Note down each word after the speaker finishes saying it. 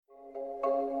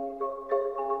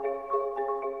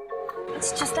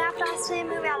It's just after I see a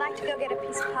movie, I like to go get a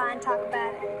piece of pie and talk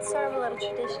about it. It's sort of a little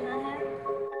tradition I have.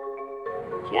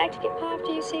 Do you like to get pie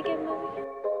after you see a good movie?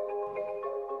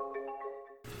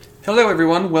 Hello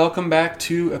everyone, welcome back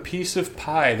to A Piece of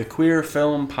Pie, the queer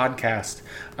film podcast.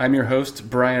 I'm your host,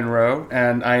 Brian Rowe,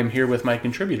 and I am here with my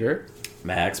contributor,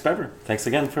 Max Bever. Thanks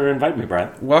again for inviting me,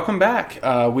 Brian. Welcome back.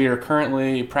 We are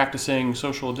currently practicing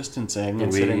social distancing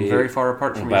and sitting very far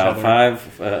apart from each other.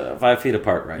 About 5 feet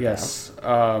apart right now. Yes.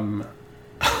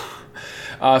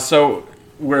 So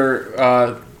we're,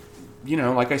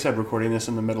 like I said, recording this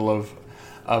in the middle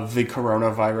of the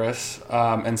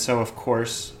coronavirus. And so, of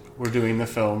course, we're doing the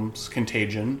films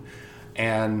Contagion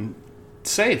and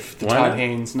Safe, the Todd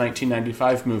Haynes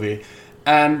 1995 movie.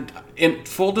 And in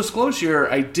full disclosure,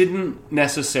 I didn't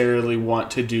necessarily want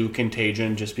to do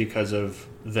Contagion just because of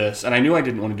this. And I knew I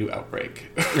didn't want to do Outbreak.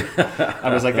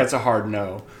 I was like, that's a hard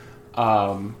no.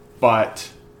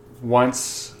 But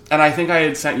once... And I think I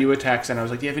had sent you a text, and I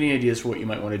was like, do you have any ideas for what you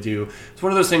might want to do? It's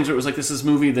one of those things where it was like, this is a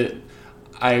movie that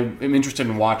I am interested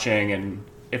in watching, and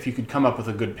if you could come up with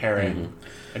a good pairing,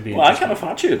 I'd be interested. Well, I kind of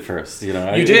fought you at first. You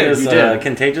did.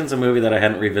 Contagion's a movie that I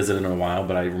hadn't revisited in a while,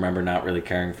 but I remember not really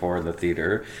caring for in the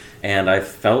theater. And I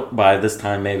felt by this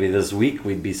time, maybe this week,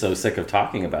 we'd be so sick of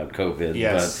talking about COVID.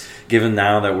 Yes. But given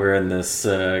now that we're in this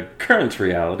current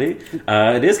reality,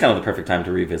 it is kind of the perfect time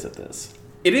to revisit this.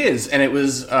 It is, and it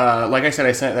was, like I said,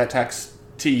 I sent that text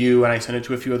to you, and I sent it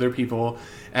to a few other people,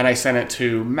 and I sent it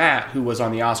to Matt, who was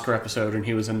on the Oscar episode, and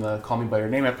he was in the Call Me By Your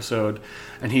Name episode,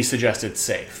 and he suggested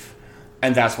Safe.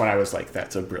 And that's when I was like,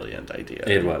 that's a brilliant idea.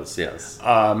 It was, yes.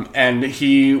 And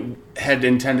he had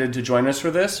intended to join us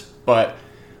for this, but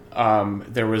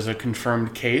there was a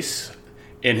confirmed case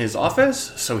in his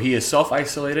office, so he is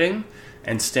self-isolating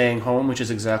and staying home, which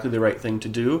is exactly the right thing to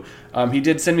do. He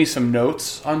did send me some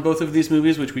notes on both of these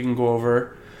movies, which we can go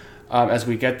over as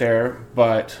we get there,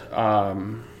 but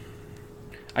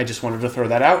I just wanted to throw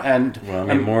that out.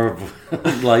 And more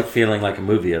of like feeling like a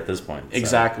movie at this point. So.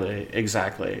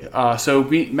 Exactly. So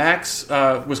Max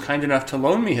was kind enough to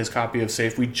loan me his copy of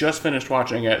Safe. We just finished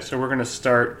watching it, so we're going to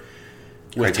start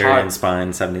with Criterion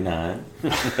Spine 79.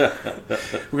 We're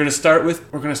going to start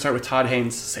with Todd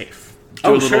Haynes' Safe.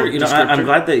 Sure. I'm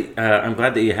glad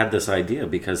that you had this idea,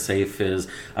 because Safe is.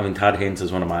 I mean, Todd Haynes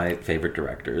is one of my favorite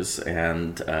directors,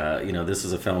 and this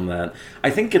is a film that I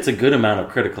think gets a good amount of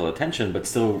critical attention, but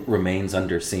still remains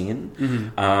underseen.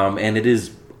 Mm-hmm. And it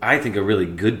is, I think, a really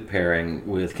good pairing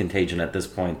with Contagion at this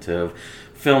point of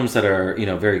films that are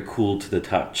very cool to the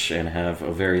touch and have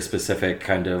a very specific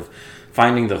kind of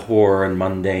finding the horror and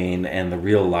mundane and the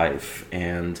real life.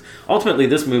 And ultimately,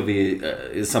 this movie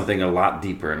is something a lot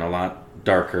deeper and a lot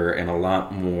darker and a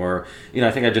lot more...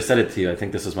 I think I just said it to you. I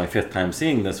think this is my 5th time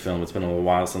seeing this film. It's been a little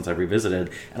while since I revisited.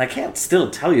 And I can't still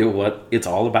tell you what it's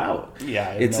all about. Yeah,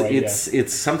 I have no idea.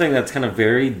 It's something that's kind of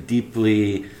very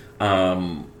deeply,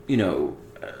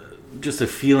 just a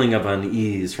feeling of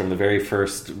unease from the very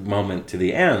first moment to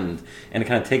the end, and it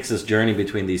kind of takes this journey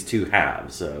between these two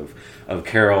halves of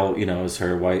Carol, as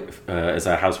her wife, as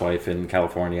a housewife in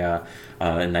California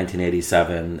in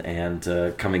 1987,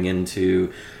 and coming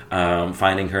into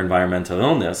finding her environmental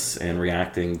illness and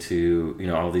reacting to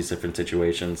all these different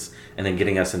situations, and then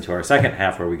getting us into our second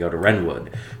half where we go to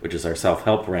Renwood, which is our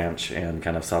self-help ranch and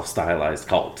kind of self-stylized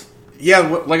cult. Yeah,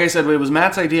 like I said, it was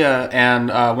Matt's idea, and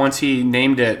once he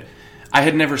named it, I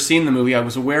had never seen the movie. I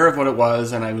was aware of what it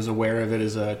was, and I was aware of it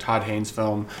as a Todd Haynes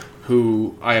film,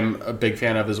 who I am a big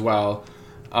fan of as well.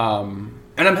 And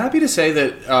I'm happy to say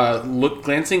that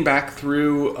glancing back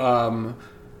through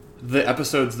the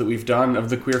episods that we've done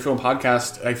of the Queer Film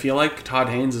Podcast, I feel like Todd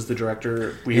Haynes is the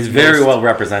director. He's very well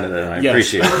represented, and I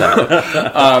appreciate that.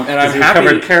 And I'm we've happy.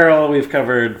 Covered Carol, we've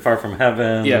covered Far From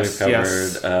Heaven, yes, we've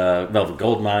covered Velvet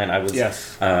Goldmine. I was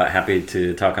happy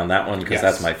to talk on that one, because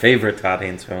that's my favorite Todd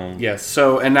Haynes film. Yes.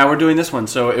 So, and now we're doing this one.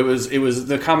 So it was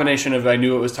the combination of, I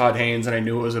knew it was Todd Haynes, and I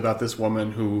knew it was about this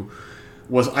woman who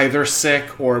was either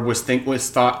sick or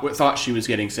thought she was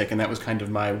getting sick, and that was kind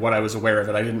of what I was aware of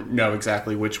it. I didn't know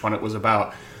exactly which one it was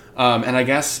about, and I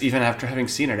guess even after having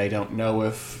seen it, I don't know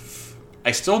if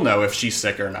I still know if she's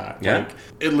sick or not. Yeah. Like,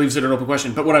 it leaves it an open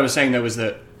question. But what I was saying though is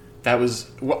that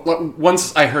was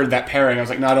once I heard that pairing, I was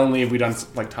like, not only have we done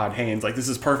like Todd Haynes, like this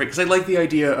is perfect, because I like the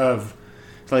idea of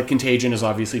like Contagion is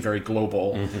obviously very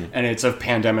global, and it's a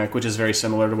pandemic, which is very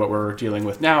similar to what we're dealing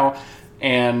with now,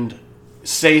 and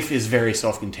Safe is very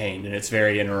self-contained, and it's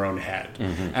very in her own head.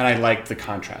 And I like the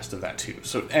contrast of that too.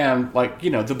 So, and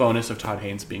the bonus of Todd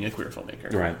Haynes being a queer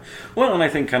filmmaker. Right. Well, and I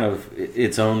think kind of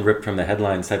its own rip from the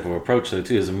headlines type of approach though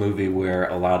too is a movie where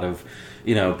a lot of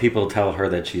people tell her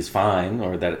that she's fine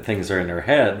or that things are in her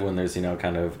head when there's,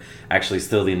 kind of actually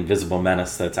still the invisible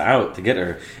menace that's out to get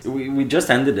her. We just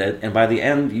ended it, and by the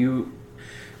end,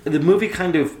 the movie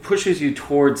kind of pushes you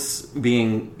towards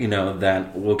being,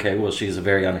 that, okay, well, she's a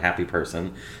very unhappy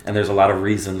person, and there's a lot of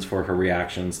reasons for her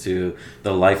reactions to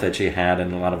the life that she had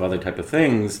and a lot of other type of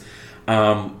things,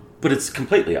 but it's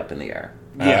completely up in the air.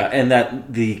 Yeah. And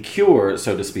that the cure,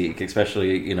 so to speak,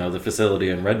 especially, the facility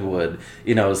in Redwood,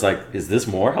 is like, is this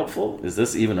more helpful? Is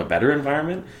this even a better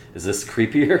environment? Is this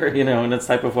creepier, in its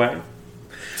type of way?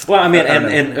 Well, I mean,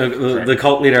 the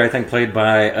cult leader, I think, played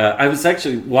by... I was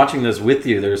actually watching this with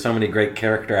you. There were so many great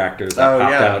character actors that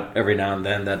popped out every now and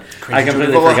then that I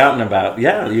completely forgotten about.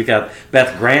 Yeah, you got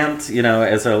Beth Grant,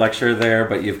 as a lecturer there,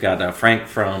 but you've got Frank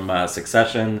from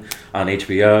Succession on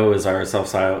HBO as our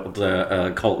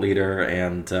self-styled cult leader,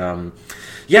 and...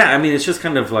 yeah, I mean, it's just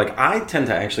kind of like, I tend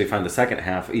to actually find the second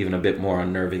half even a bit more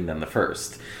unnerving than the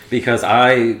first, because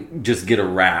I just get a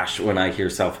rash when I hear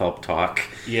self-help talk.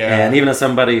 Yeah. And even as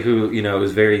somebody who,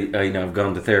 is very, I've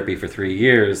gone to therapy for 3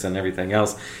 years and everything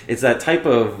else, it's that type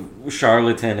of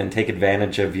charlatan and take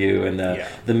advantage of you, and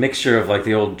the mixture of like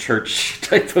the old church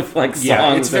type of like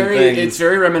songs and things. It's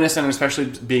very reminiscent, especially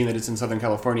being that it's in Southern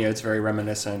California, it's very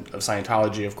reminiscent of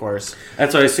Scientology, of course.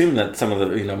 That's why I assume that some of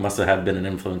the, must have been an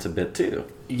influence a bit too.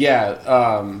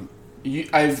 Yeah,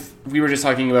 we were just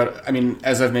talking about, I mean,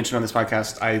 as I've mentioned on this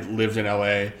podcast, I lived in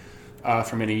LA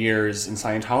for many years, and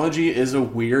Scientology is a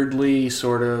weirdly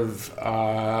sort of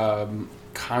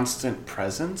constant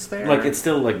presence there. Like, it's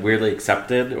still like weirdly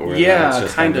accepted? Or yeah,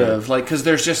 just kind of. Like, because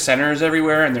there's just centers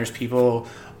everywhere, and there's people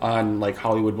on like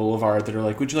Hollywood Boulevard that are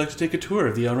like, would you like to take a tour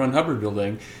of the L. Ron Hubbard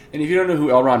building? And if you don't know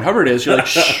who L. Ron Hubbard is, you're like,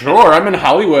 sure, I'm in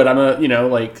Hollywood. I'm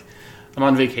I'm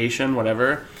on vacation,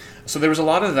 whatever. So there was a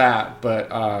lot of that, but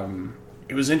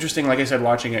it was interesting, like I said,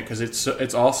 watching it, because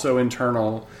it's also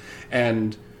internal,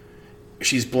 and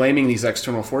she's blaming these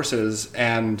external forces,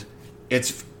 and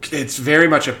it's very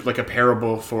much like a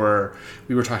parable for,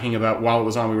 we were talking about, while it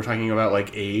was on, we were talking about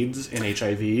like AIDS and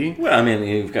HIV. Well, I mean,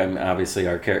 you've got obviously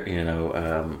our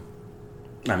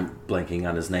I'm blanking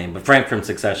on his name, but Frank from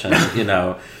Succession, kind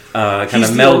of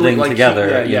melding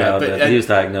together, he was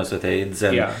diagnosed with AIDS,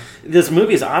 and this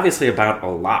movie is obviously about a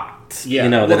lot,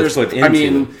 that is put into. I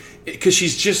mean, because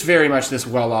she's just very much this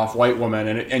well-off white woman,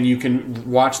 and you can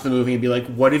watch the movie and be like,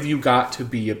 what have you got to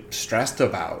be stressed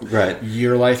about? Right.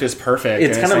 Your life is perfect.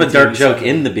 It's kind of a dark joke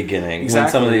in the beginning, when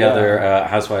some of the other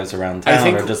housewives around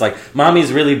town are just like,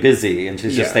 mommy's really busy, and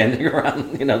she's just standing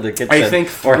around, the kitchen,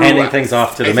 or handing things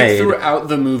off to the maid. Throughout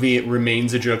the movie, it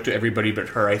remains a joke to everybody but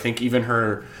her. I think even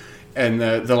her, and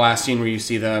the last scene where you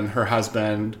see them, her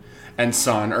husband and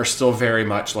son are still very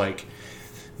much like,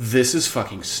 this is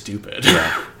fucking stupid.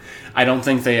 Yeah. I don't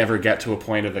think they ever get to a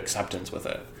point of acceptance with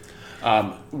it.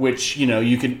 Which,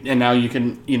 you could, and now you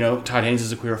can, Todd Haynes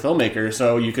is a queer filmmaker,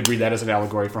 so you could read that as an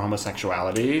allegory for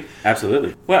homosexuality.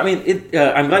 Absolutely. Well, I mean,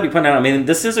 I'm glad you pointed out, I mean,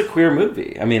 this is a queer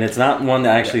movie. I mean, it's not one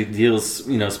that actually deals,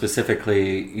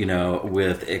 specifically,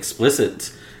 with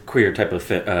explicit queer type of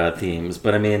themes.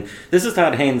 But, I mean, this is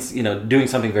Todd Haynes, doing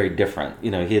something very different.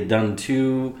 He had done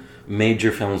 2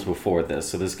 major films before this,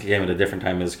 so this came at a different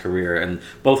time in his career, and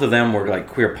both of them were like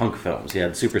queer punk films. He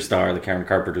had Superstar, the Karen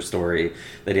Carpenter story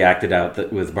that he acted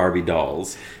out with Barbie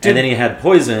dolls, and then he had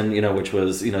Poison, which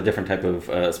was different type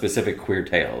of specific queer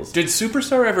tales. Did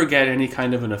Superstar ever get any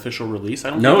kind of an official release? I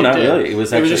don't No, think not it did. really. It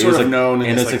was actually just sort of known,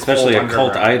 and it's especially a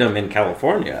cult item in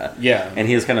California. Yeah, and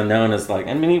he was kind of known as like,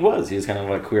 I mean, he was kind of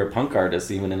like queer punk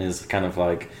artist, even in his kind of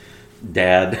like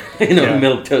dad,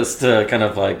 milquetoast kind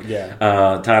of like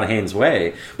Todd Haynes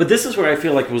way. But this is where I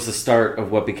feel like it was the start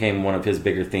of what became one of his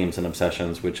bigger themes and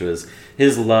obsessions, which was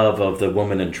his love of the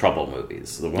woman in trouble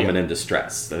movies, the woman in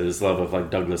distress, his love of like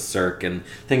Douglas Sirk and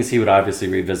things he would obviously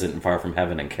revisit in Far From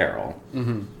Heaven and Carol.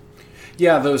 Mm-hmm.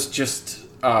 Yeah, those just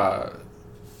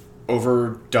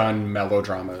overdone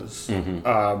melodramas.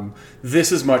 Mm-hmm.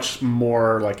 This is much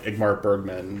more like Ingmar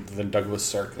Bergman than Douglas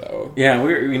Sirk, though. Yeah,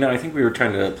 I think we were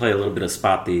trying to play a little bit of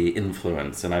spot the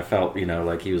influence, and I felt,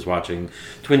 like he was watching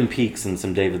Twin Peaks and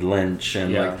some David Lynch,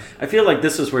 and like I feel like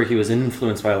this is where he was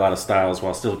influenced by a lot of styles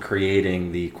while still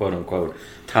creating the quote unquote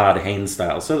Todd Haynes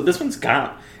style. So this one's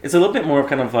it's a little bit more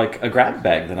kind of like a grab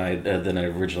bag than I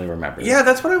originally remembered. Yeah,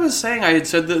 that's what I was saying. I had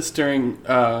said this during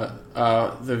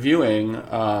the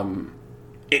viewing.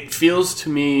 It feels to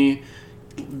me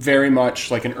very much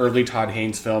like an early Todd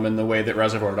Haynes film in the way that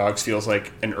Reservoir Dogs feels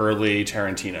like an early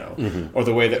Tarantino, or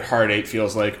the way that Hard Eight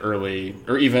feels like early,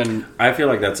 or even... I feel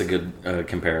like that's a good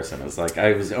comparison. It's like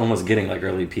I was almost getting like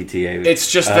early PTA. It's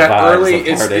just that early.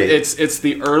 It's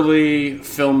the early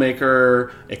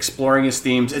filmmaker exploring his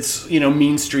themes. It's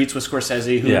Mean Streets with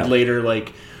Scorsese, who would later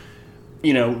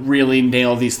really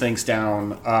nail these things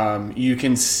down. You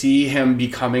can see him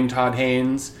becoming Todd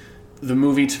Haynes. The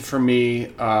movie, for me,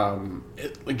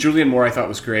 like Julianne Moore, I thought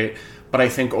was great, but I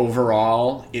think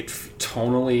overall,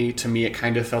 tonally, to me, it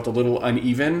kind of felt a little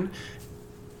uneven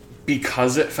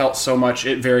because it felt so much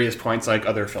at various points like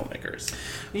other filmmakers.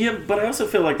 Yeah, but I also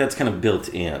feel like that's kind of built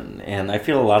in, and I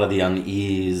feel a lot of the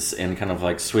unease and kind of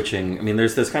like switching. I mean,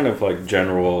 there's this kind of like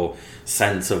general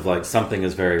sense of like something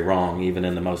is very wrong, even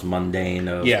in the most mundane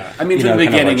of I mean, from the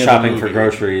beginning, like shopping for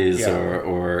groceries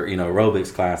or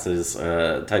aerobics classes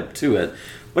type to it.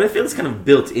 But I feel it's kind of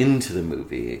built into the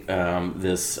movie.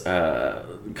 This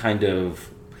kind of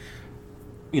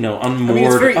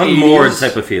unmoored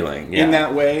type of feeling. Yeah. In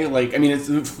that way, like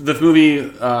the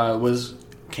movie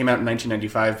came out in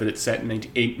 1995, but it's set in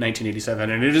 1987,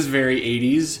 and it is very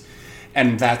 80s.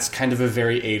 And that's kind of a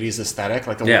very 80s aesthetic,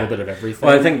 like a little bit of everything.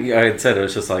 Well, I think I had said it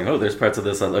was just like, there's parts of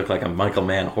this that look like a Michael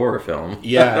Mann horror film.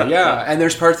 Yeah. And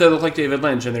there's parts that look like David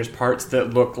Lynch, and there's parts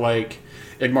that look like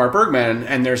Ingmar Bergman,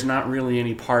 and there's not really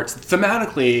any parts.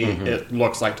 Thematically, it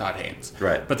looks like Todd Haynes.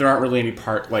 Right. But there aren't really any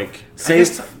Todd Haynes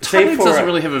doesn't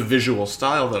really have a visual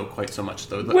style, though, quite so much,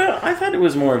 though. Well, I thought it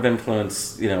was more of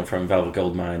influence, from Velvet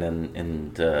Goldmine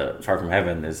and Far From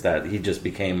Heaven, is that he just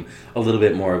became a little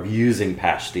bit more of using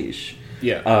pastiche.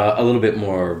 Yeah. A little bit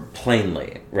more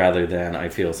plainly, rather than I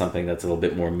feel something that's a little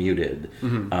bit more muted.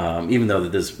 Even though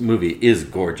that this movie is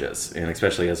gorgeous, and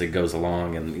especially as it goes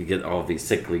along, and you get all these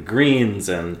sickly greens,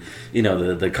 and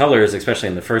the colors, especially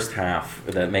in the first half,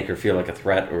 that make her feel like a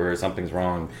threat or something's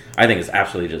wrong. I think it's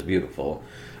absolutely just beautiful.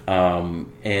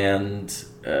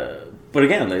 But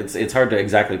again, it's hard to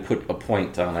exactly put a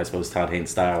point on, I suppose, Todd Haynes'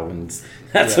 style, and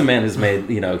that's the man who's made,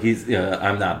 he's,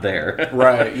 I'm Not There.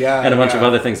 Right, yeah. And a bunch of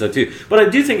other things, though, too. But I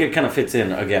do think it kind of fits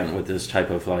in, again, with this type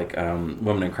of, like,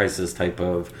 woman in crisis type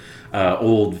of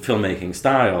old filmmaking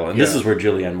style. And this is where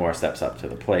Julianne Moore steps up to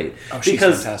the plate. Oh, she's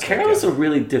because fantastic. Carol's a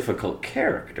really difficult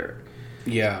character.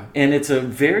 Yeah. And it's a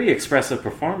very expressive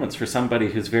performance for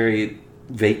somebody who's very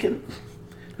vacant,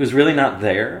 who's really not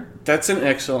there. That's an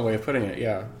excellent way of putting it,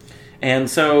 yeah. And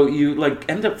so you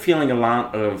end up feeling a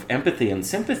lot of empathy and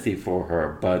sympathy for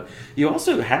her, but you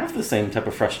also have the same type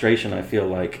of frustration, I feel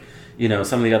like,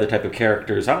 some of the other type of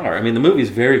characters are. I mean, the movie's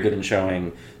very good in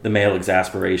showing the male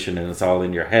exasperation, and it's all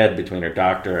in your head between her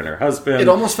doctor and her husband. It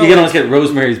almost felt you can almost get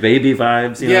Rosemary's Baby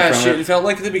vibes, from it felt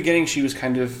like at the beginning she was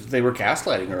they were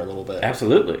gaslighting her a little bit.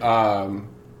 Absolutely.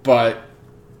 But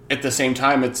at the same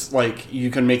time, it's like, you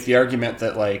can make the argument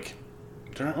that, like,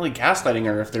 they're not really gaslighting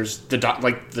her if there's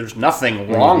there's nothing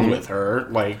wrong with her,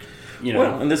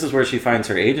 Well, and this is where she finds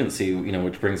her agency,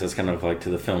 which brings us kind of like to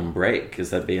the film Break,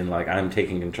 is that being like, I'm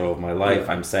taking control of my life.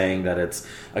 I'm saying that it's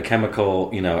a chemical,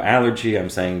 allergy. I'm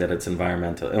saying that it's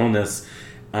environmental illness.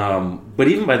 But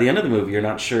even by the end of the movie, you're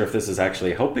not sure if this is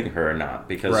actually helping her or not,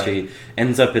 because she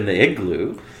ends up in the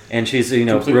igloo and she's,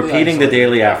 repeating the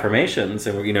daily affirmations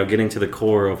and, getting to the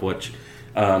core of what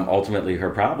ultimately her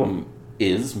problem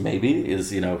is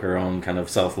her own kind of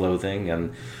self-loathing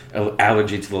and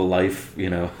allergy to the life,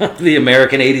 the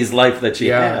American 80s life that she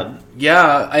had.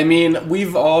 Yeah, I mean,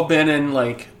 we've all been in,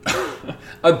 like,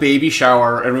 a baby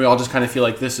shower, and we all just kind of feel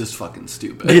like, this is fucking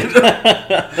stupid.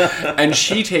 And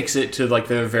she takes it to, like,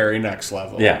 the very next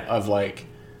level of, like,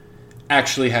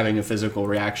 actually having a physical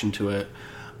reaction to it.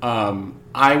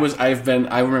 I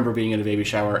remember being in a baby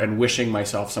shower and wishing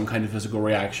myself some kind of physical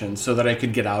reaction so that I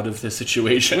could get out of this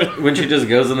situation. When she just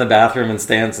goes in the bathroom and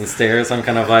stands and stares, I'm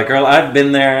kind of like, girl, I've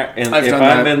been there. And if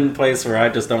I'm in a place where I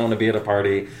just don't want to be at a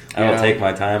party, I will take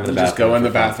my time in the bathroom. Just go in the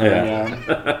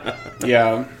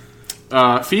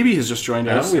bathroom, Phoebe has just joined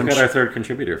us. We've got our third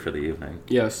contributor for the evening.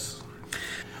 Yes.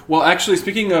 Well, actually,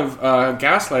 speaking of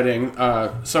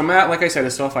gaslighting, so Matt, like I said,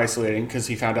 is self-isolating because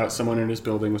he found out someone in his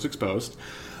building was exposed.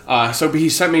 So he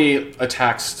sent me a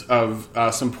text of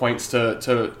some points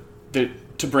to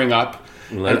bring up.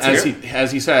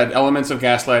 As he said, elements of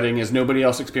gaslighting as nobody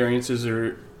else experiences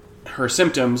her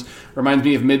symptoms reminds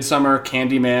me of Midsummer,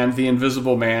 Candyman, The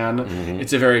Invisible Man.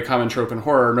 It's a very common trope in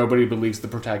horror. Nobody believes the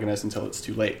protagonist until it's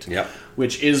too late. Yep.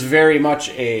 Which is very much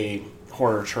a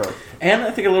horror trope. And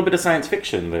I think a little bit of science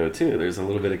fiction, though, too. There's a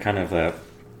little bit of kind of that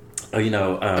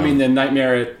I mean, the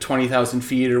Nightmare at 20,000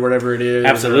 feet or whatever it is.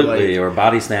 Absolutely, or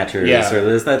Body Snatchers. Or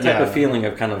there's that type of feeling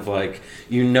of kind of like,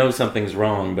 something's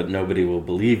wrong, but nobody will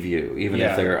believe you, even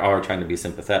if they are trying to be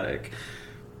sympathetic.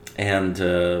 And,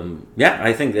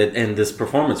 I think that, and this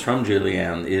performance from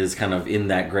Julianne is kind of in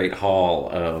that great hall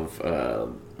of,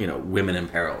 women in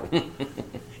peril.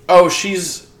 Oh,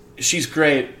 she's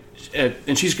great.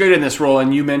 And she's great in this role.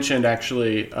 And you mentioned,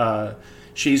 actually...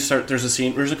 there's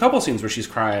a couple scenes where she's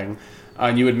crying,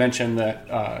 and you had mentioned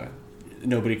that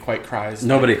nobody quite cries.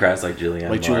 Nobody cries like Julianne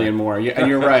Moore. Julianne Moore. Yeah, and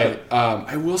you're right.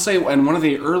 I will say, and one of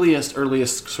the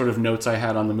earliest sort of notes I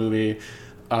had on the movie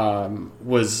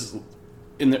was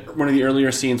one of the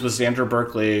earlier scenes was Xander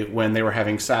Berkeley when they were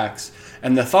having sex,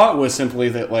 and the thought was simply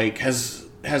that like has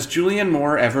Julianne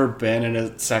Moore ever been in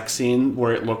a sex scene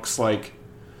where it looks like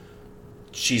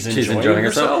she's enjoying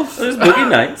herself? There's Boogie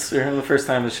Nights. The first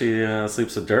time that she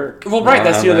sleeps with Dirk. Well, right,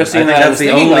 that's the other scene. That's the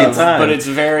only time. But it's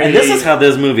very. And this is how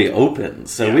this movie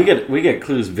opens. So we get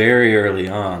clues very early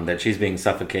on that she's being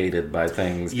suffocated by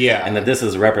things. Yeah. And that this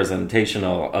is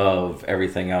representational of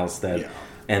everything else that,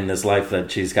 and this life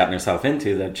that she's gotten herself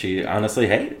into that she honestly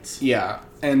hates. Yeah.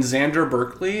 And Xander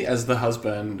Berkeley as the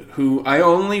husband, who I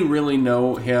only really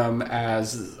know him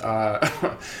as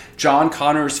John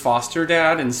Connor's foster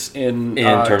dad in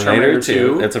Terminator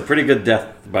 2. It's a pretty good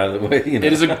death, by the way. It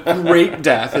is a great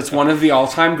death. It's one of the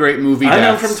all-time great movie deaths. I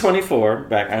know from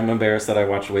 24. I'm embarrassed that I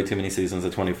watched way too many seasons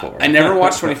of 24. I never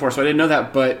watched 24, so I didn't know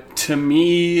that. But to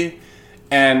me,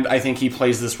 and I think he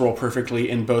plays this role perfectly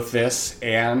in both this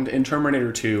and in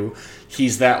Terminator 2,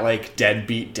 he's that like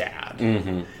deadbeat dad.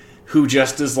 Mm-hmm. Who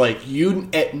just is like,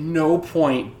 at no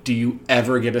point do you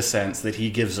ever get a sense that he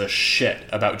gives a shit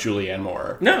about Julianne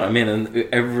Moore. No, I mean,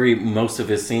 most of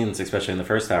his scenes, especially in the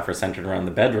first half, are centered around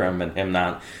the bedroom and him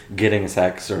not getting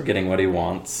sex or getting what he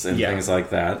wants and things like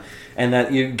that. And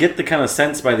that you get the kind of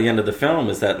sense by the end of the film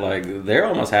is that, like, they're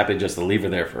almost happy just to leave her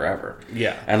there forever.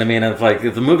 Yeah. And I mean, if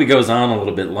the movie goes on a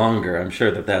little bit longer, I'm sure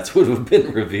that's what would have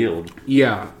been revealed.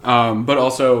 Yeah. But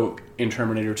also... in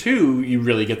Terminator 2, you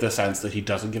really get the sense that he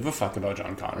doesn't give a fuck about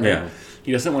John Connor. Yeah.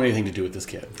 He doesn't want anything to do with this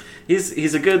kid.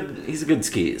 He's a good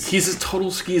skis. He's a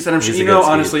total skis, and I'm sure,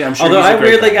 honestly, I'm sure although I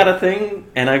weirdly got a thing,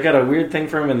 and I've got a weird thing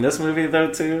for him in this movie,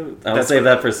 though, too. I'll save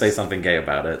that for Say Something Gay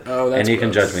About It. Oh, that's and you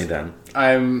gross. can judge me then.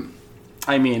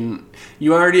 I mean,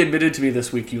 you already admitted to me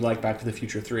this week you like Back to the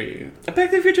Future 3. Back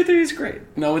to the Future 3 is great.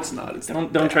 No, it's not.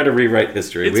 Don't try to rewrite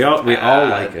history. We all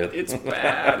like it. It's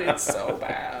bad. It's so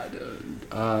bad.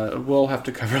 We'll have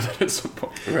to cover that at some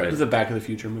point. Right. The Back to the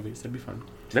Future movies. That'd be fun.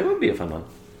 That would be a fun one.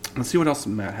 Let's see what else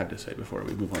Matt had to say before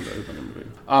we move on to the other movie.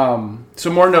 So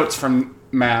more notes from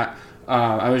Matt.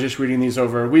 I was just reading these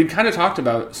over. We'd kind of talked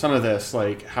about some of this,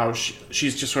 like how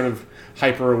she's just sort of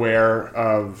hyper aware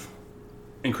of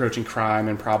encroaching crime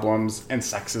and problems and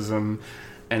sexism,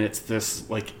 and it's this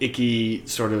like icky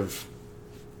sort of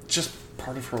just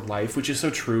part of her life, which is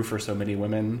so true for so many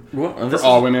women. Well, for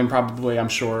all women, probably, I'm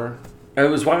sure. It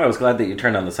was why I was glad that you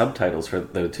turned on the subtitles for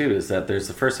though too. Is that there's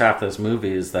the first half of this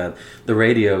movie is that the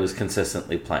radio is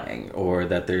consistently playing, or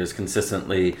that there's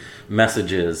consistently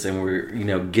messages, and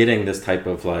we're getting this type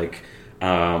of like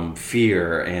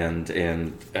fear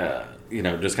and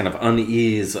just kind of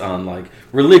unease on like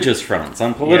religious fronts,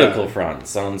 on political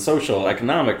fronts, on social,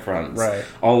 economic fronts, right?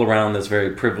 All around this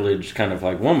very privileged kind of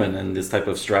like woman, and this type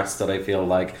of stress that I feel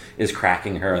like is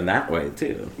cracking her in that way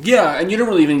too. Yeah, and you don't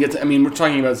really even get to, I mean, we're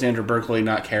talking about Xander Berkeley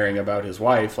not caring about his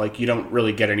wife. Like, you don't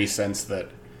really get any sense that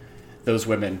those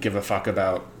women give a fuck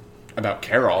about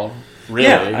Carol, really.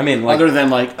 Yeah, I mean, like, other than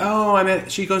like,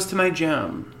 she goes to my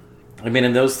gym. I mean,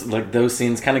 and those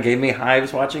scenes kind of gave me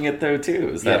hives watching it though too.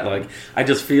 Is that like I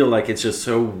just feel like it's just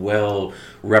so well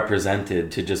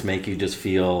represented to just make you just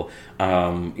feel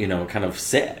kind of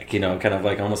sick, kind of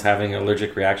like almost having an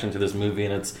allergic reaction to this movie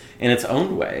in its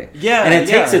own way. Yeah, and it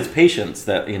takes its patience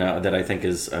that that I think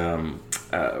is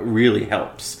really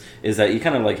helps. Is that you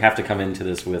kind of like have to come into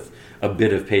this with a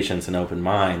bit of patience and open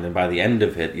mind, and by the end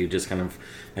of it, you just kind of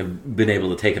have been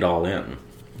able to take it all in.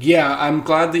 Yeah, I'm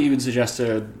glad that you had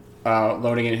suggested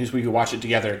loading it so we could watch it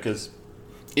together, because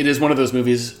it is one of those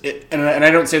movies, and I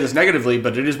don't say this negatively,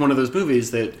 but it is one of those movies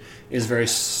that is very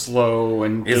slow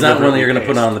and it's not one that you're going to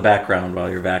put on in the background while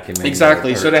you're vacuuming.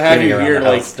 Exactly. So to have you here,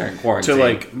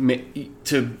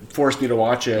 to force me to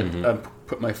watch it,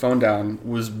 put my phone down,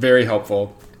 was very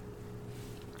helpful.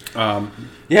 I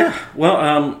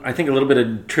think a little bit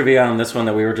of trivia on this one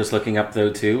that we were just looking up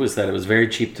though too is that it was very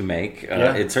cheap to make.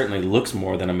 It certainly looks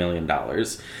more than $1 million.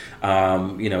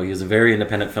 You know, he was a very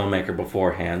independent filmmaker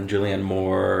beforehand. Julianne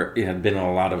Moore had been in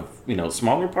a lot of, you know,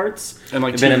 smaller parts. And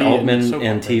like been TV in Altman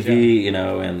and and TV, you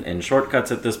know, and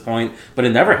Shortcuts at this point, but it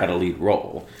never had a lead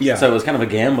role. Yeah. So it was kind of a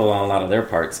gamble on a lot of their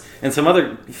parts. And some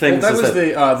other things. Well, that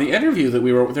was the interview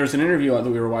that there's an interview that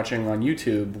we were watching on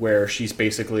YouTube where she's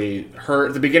basically,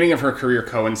 the beginning of her career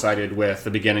coincided with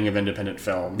the beginning of independent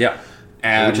film. Yeah.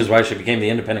 Which is why she became the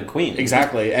independent queen.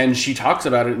 Exactly. And she talks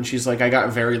about it, and she's like, I got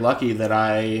very lucky that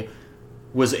I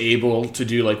was able to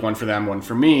do like one for them, one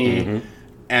for me. Mm-hmm.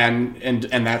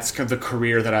 And that's the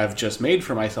career that I've just made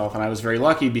for myself. And I was very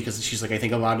lucky because she's like, I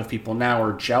think a lot of people now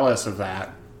are jealous of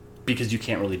that because you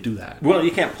can't really do that. Well,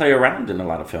 you can't play around in a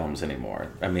lot of films anymore.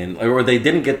 I mean, or they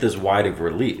didn't get this wide of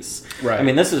release. Right. I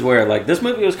mean, this is where, like, this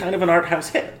movie was kind of an art house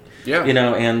hit. Yeah. You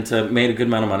know, and made a good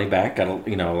amount of money back, got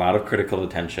a lot of critical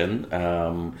attention.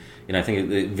 You know, I think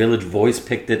the Village Voice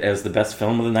picked it as the best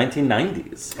film of the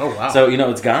 1990s. Oh, wow. So, you know,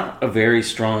 it's got a very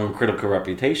strong critical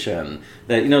reputation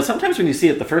that, you know, sometimes when you see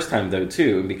it the first time, though,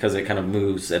 too, because it kind of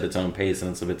moves at its own pace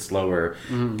and it's a bit slower.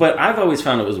 Mm-hmm. But I've always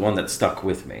found it was one that stuck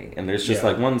with me. And there's just,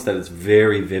 like, ones that is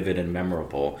very vivid and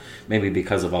memorable, maybe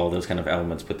because of all those kind of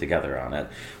elements put together on it.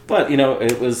 But, you know,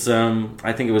 it was,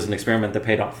 I think it was an experiment that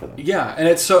paid off for them. Yeah, and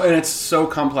it's so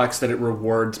complex that it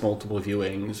rewards multiple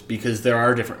viewings because there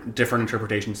are different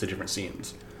interpretations to different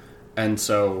scenes. And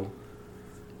so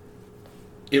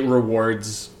it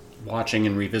rewards watching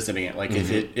and revisiting it. Like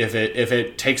mm-hmm. if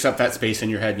it takes up that space in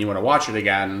your head and you want to watch it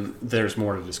again, there's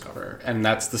more to discover. And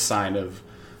that's the sign of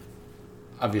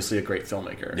obviously a great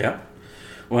filmmaker. Yeah.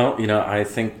 Well, you know, I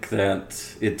think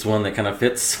that it's one that kind of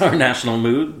fits our national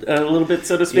mood a little bit,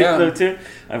 so to speak, though, too.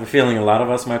 I have a feeling a lot of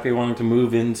us might be wanting to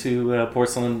move into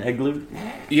Porcelain Igloo.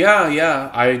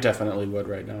 Yeah, I definitely would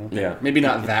right now. Yeah. Maybe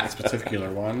not that particular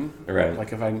one. Right.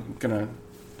 Like, if I'm going to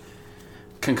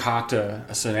concoct a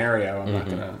scenario, I'm not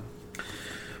going to...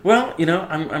 Well, you know,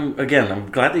 I'm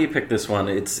glad that you picked this one.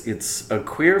 It's a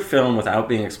queer film without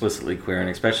being explicitly queer, and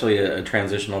especially a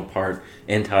transitional part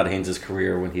in Todd Haynes'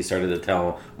 career when he started to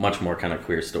tell much more kind of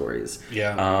queer stories.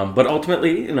 Yeah. But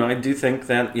ultimately, you know, I do think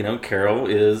that, you know, Carol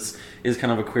is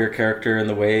kind of a queer character in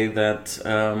the way that,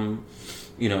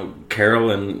 you know, Carol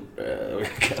and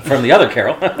from the other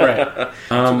Carol. Right.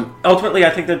 Ultimately, I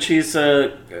think that she's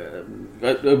a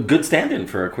good stand-in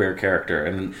for a queer character,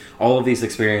 and all of these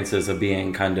experiences of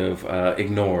being kind of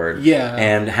ignored,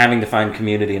 and having to find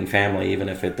community and family, even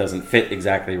if it doesn't fit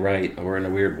exactly right or in a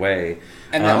weird way,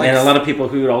 and a lot of people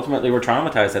who ultimately were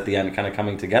traumatized at the end, kind of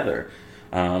coming together,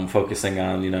 focusing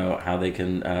on, you know, how they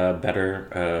can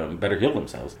better heal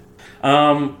themselves.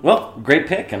 Well, great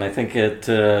pick, and I think it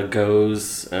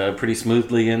goes pretty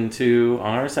smoothly into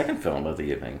our second film of the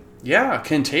evening. Yeah,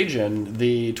 Contagion,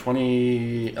 the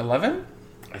 2011.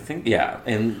 I think, yeah,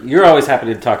 and you're always happy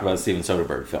to talk about a Steven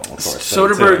Soderbergh film, of course.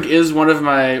 Soderbergh is one of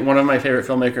my favorite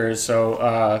filmmakers.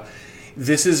 So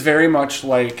this is very much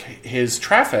like his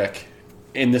Traffic,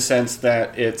 in the sense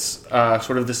that it's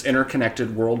sort of this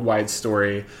interconnected worldwide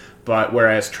story. But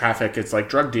whereas Traffic, it's like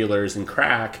drug dealers and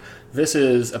crack, this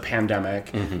is a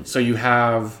pandemic. Mm-hmm. So you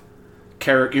have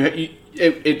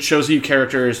it shows you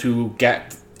characters who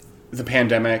get the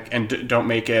pandemic and don't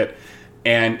make it.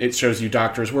 And it shows you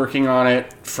doctors working on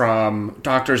it, from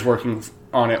doctors working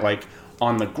on it like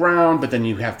on the ground, but then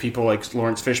you have people like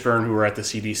Lawrence Fishburne who are at the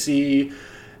CDC,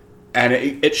 and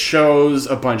it shows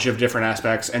a bunch of different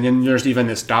aspects. And then there's even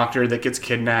this doctor that gets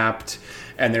kidnapped,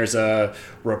 and there's a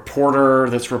reporter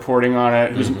that's reporting on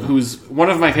it, who's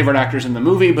one of my favorite actors in the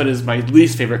movie, but is my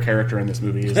least favorite character in this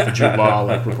movie, is the Jude Law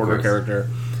like reporter character.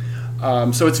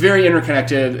 So it's very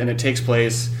interconnected, and it takes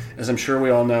place, as I'm sure we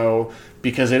all know,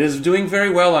 because it is doing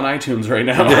very well on iTunes right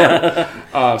now.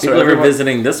 Yeah. People are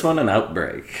visiting this one an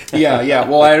outbreak. Yeah.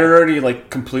 Well, I had already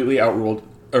completely overruled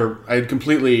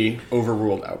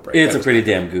Outbreak. It's a pretty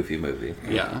damn goofy movie.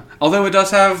 Yeah. Although it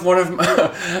does have one of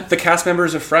the cast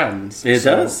members of Friends. It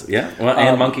does, yeah. Well,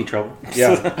 and Monkey Trouble.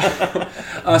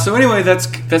 Yeah. So anyway,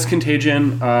 that's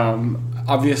Contagion.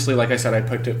 Obviously, like I said, I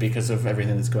picked it because of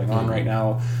everything that's going on right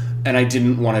now. And I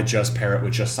didn't want to just pair it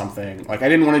with just something. Like, I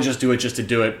didn't want to just do it just to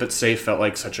do it, but Safe felt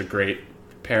like such a great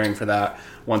pairing for that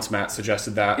once Matt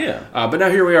suggested that. Yeah. But now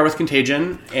here we are with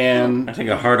Contagion, and I think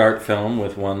a hard art film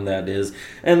with one that is...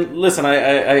 And listen,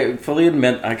 I fully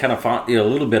admit I kind of fought you a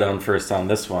little bit on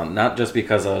this one. Not just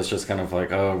because I was just kind of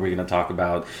like, oh, are we going to talk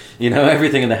about, you know,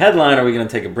 everything in the headline? Are we going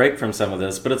to take a break from some of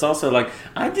this? But it's also like,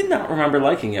 I did not remember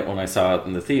liking it when I saw it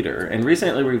in the theater. And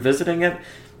recently revisiting it,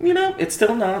 you know, it's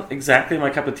still not exactly my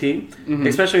cup of tea,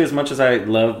 especially as much as I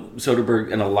love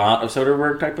Soderbergh and a lot of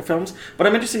Soderbergh type of films. But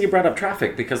I'm interested you brought up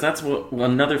Traffic, because that's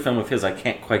another film of his I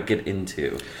can't quite get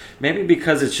into. Maybe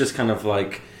because it's just kind of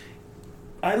like,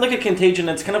 I look at Contagion,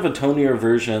 it's kind of a tonier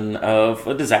version of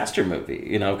a disaster movie,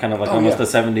 you know, kind of like almost the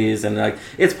 70s, and like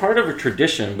it's part of a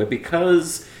tradition, but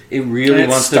because it really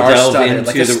wants to delve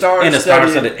into like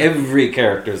star-studded, every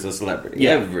character is a celebrity,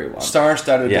 everyone.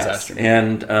 Star-studded disaster movie.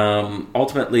 And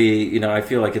ultimately, you know, I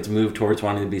feel like it's moved towards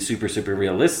wanting to be super, super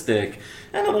realistic,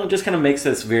 and it just kind of makes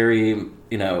this very,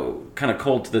 you know, kind of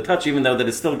cold to the touch, even though that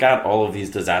it's still got all of these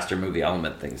disaster movie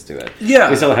element things to it. Yeah.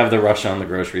 We still have the rush on the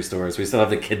grocery stores. We still have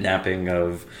the kidnapping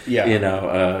of, you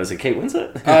know, is it Kate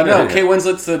Winslet? No, Kate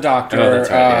Winslet's the doctor. Oh, that's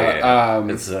right.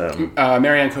 It's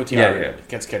Marianne Cotillard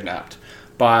gets kidnapped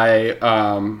by...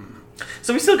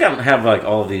 So we still have like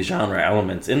all of these genre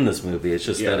elements in this movie. It's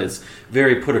just that it's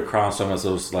very put across almost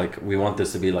those, like, we want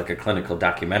this to be like a clinical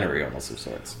documentary almost of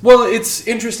sorts. Well, it's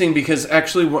interesting because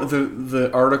actually the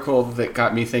article that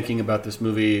got me thinking about this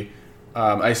movie,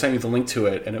 I sent you the link to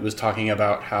it, and it was talking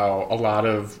about how a lot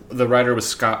of the writer was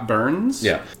Scott Burns.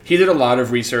 Yeah, he did a lot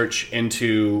of research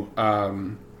into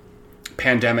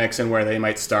pandemics and where they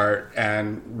might start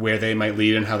and where they might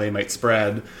lead and how they might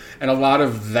spread, and a lot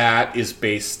of that is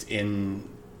based in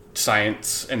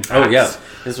science and facts. Oh yeah,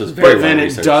 this was very but then well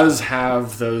it does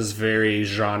have those very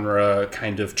genre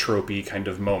kind of tropey kind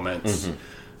of moments.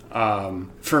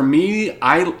 For me,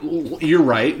 you're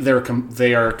right,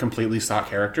 they are completely stock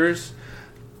characters,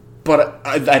 but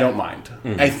I don't mind.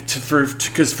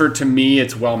 Because to me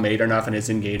it's well made enough and it's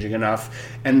engaging enough,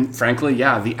 and frankly,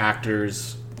 the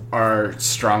actors are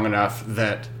strong enough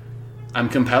that I'm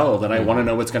compelled and I want to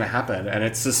know what's going to happen, and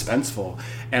it's suspenseful.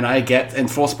 And I get, and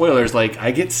full spoilers, like,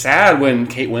 I get sad when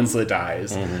Kate Winslet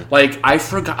dies. Like, I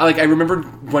forgot, like, I remembered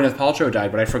Gwyneth Paltrow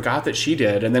died, but I forgot that she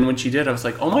did. And then when she did, I was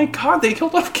like, oh my god, they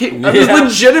killed off Kate. I was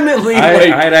legitimately,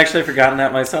 I had actually forgotten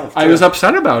that myself, too. I was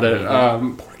upset about it.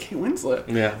 Poor Kate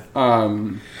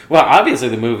Winslet. Well, obviously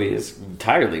the movie is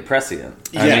entirely prescient.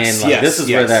 I mean, this is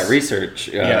where that research,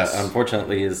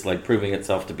 unfortunately, is like proving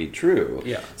itself to be true.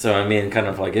 So, I mean, kind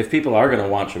of like, if people are going to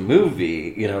watch a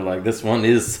movie, you know, like this one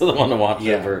is the one to watch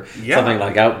over something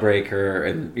like Outbreak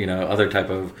and, you know, other type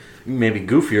of maybe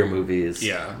goofier movies.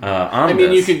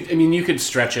 You could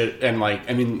stretch it and, like,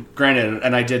 I mean, granted,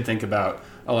 and I did think about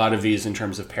a lot of these in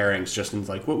terms of pairings, just in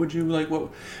like, what would you like? What,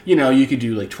 you know, you could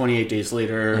do like 28 Days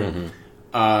Later.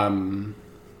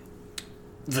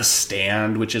 The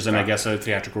Stand, which isn't, I guess, a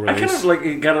theatrical release. I kind of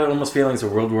like got almost feelings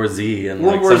of World War Z and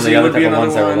World like War some of Z the other would be type of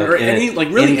ones another that one, were like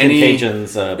or any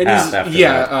Contagion's path after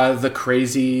that. The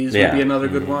Crazies would be another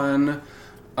good one.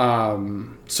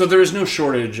 So there is no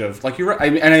shortage of, like, you're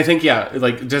right. I think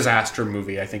like disaster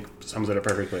movie, I think sums it up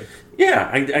perfectly. Yeah,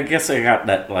 I guess I got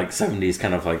that like 70s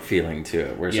kind of like feeling to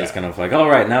it, where it's just kind of like, all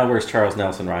right, now where's Charles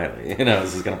Nelson Riley? You know,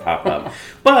 this is going to pop up.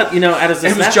 But, you know, it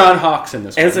was John Hawkes in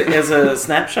this one. As a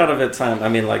snapshot of its time, I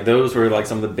mean, like, those were like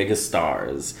some of the biggest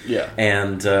stars. Yeah.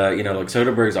 And, you know, like,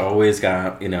 Soderbergh's always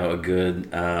got, you know, a good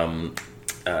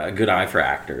eye for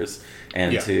actors.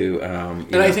 And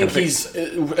I think he's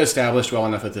established well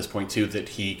enough at this point too that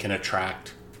he can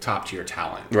attract top tier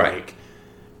talent. Right. Like,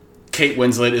 Kate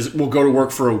Winslet will go to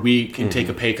work for a week and take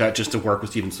a pay cut just to work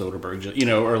with Steven Soderbergh, you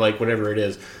know, or like whatever it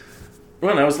is.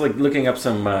 Well, and I was like looking up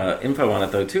some info on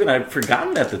it though too, and I'd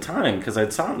forgotten at the time because I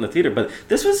saw it in the theater. But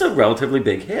this was a relatively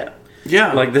big hit.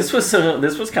 Yeah, like this was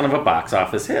kind of a box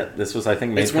office hit. This was, I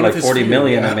think, made for like 40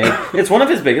 million. It's one of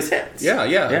his biggest hits. Yeah.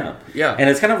 And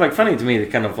it's kind of like funny to me,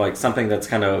 kind of like something that's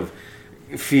kind of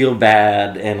feel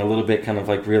bad and a little bit kind of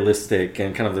like realistic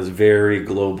and kind of this very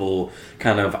global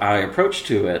kind of eye approach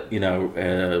to it. You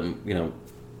know,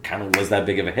 kind of was that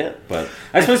big of a hit. But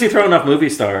I suppose you throw enough movie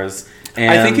stars,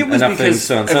 and I think it was because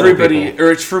everybody,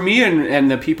 or it's for me and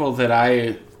the people that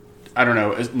I don't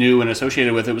know, knew and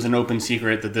associated with, it was an open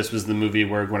secret that this was the movie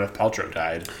where Gwyneth Paltrow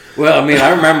died. Well, I mean,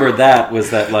 I remember that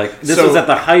was like, this was at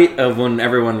the height of when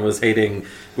everyone was hating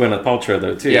Gwyneth Paltrow,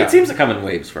 though, too. Yeah. It seems to come in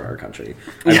waves for our country.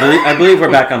 I believe we're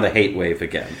back on the hate wave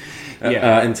again.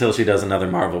 Until she does another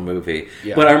Marvel movie.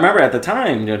 Yeah. But I remember at the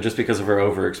time, you know, just because of her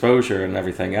overexposure and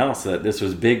everything else, that this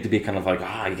was big to be kind of like,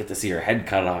 you get to see her head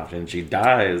cut off and she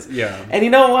dies. Yeah. And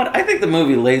you know what? I think the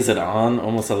movie lays it on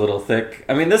almost a little thick.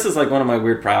 I mean, this is like one of my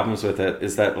weird problems with it,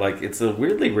 is that like it's a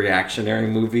weirdly reactionary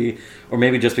movie, or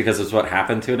maybe just because it's what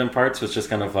happened to it in parts, was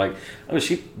just kind of like, is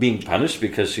she being punished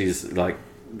because she's like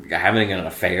having an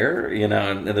affair, you know,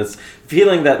 and this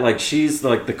feeling that like she's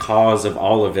like the cause of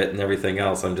all of it and everything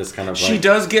else. I'm just kind of like, she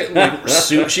does get like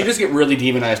she does get really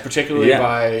demonized, particularly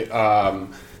by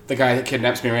the guy that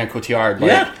kidnaps Marianne Cotillard.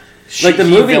 Like the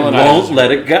movie won't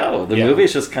let it go. The movie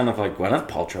is just kind of like, Gwyneth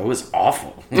Paltrow is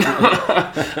awful.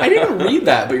 I didn't read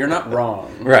that, but you're not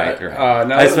wrong. Right.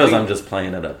 I suppose I'm just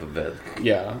playing it up a bit.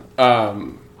 Yeah.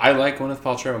 I like Gwyneth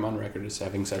Paltrow. I'm on record as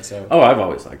having said so. Oh, I've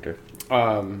always liked her.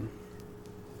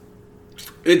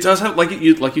 It does have, like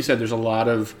you said, there's a lot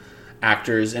of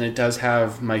actors, and it does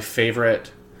have my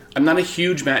favorite. I'm not a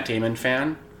huge Matt Damon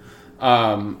fan.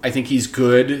 I think he's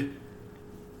good.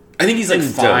 I think he's like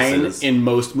fine in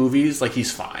most movies. Like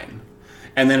he's fine,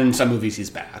 and then in some movies he's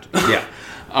bad. Yeah.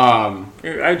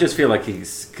 I just feel like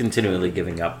he's continually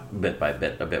giving up bit by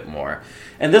bit a bit more.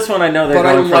 And this one, I know they're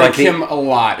going for like him a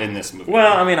lot in this movie.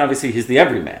 Well, I mean, obviously he's the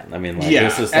everyman. I mean,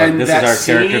 this is our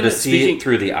character to see it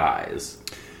through the eyes.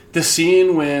 The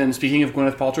scene when, speaking of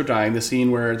Gwyneth Paltrow dying, the scene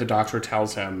where the doctor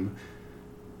tells him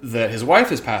that his wife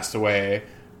has passed away,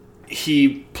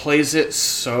 he plays it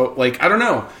so, like, I don't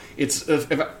know. It's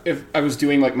if I was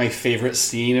doing like my favorite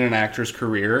scene in an actor's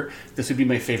career, this would be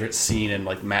my favorite scene in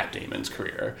like Matt Damon's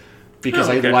career, because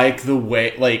I like the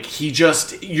way, like,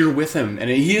 you're with him, and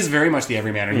he is very much the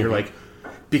everyman, and you're like,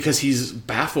 because he's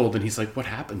baffled, and he's like, what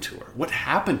happened to her? What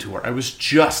happened to her? I was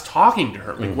just talking to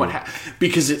her. Like,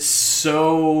 because it's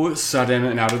so sudden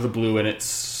and out of the blue, and it's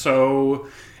so,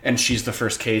 and she's the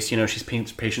first case, she's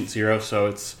patient zero,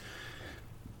 so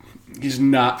he's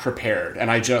not prepared, and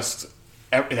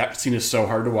that scene is so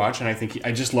hard to watch, and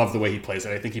I just love the way he plays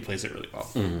it. I think he plays it really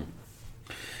well. Mm-hmm.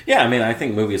 Yeah, I mean, I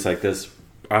think movies like this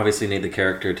obviously need the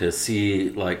character to see,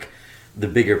 like, the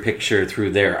bigger picture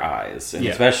through their eyes, and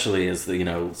especially as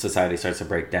the society starts to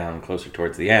break down closer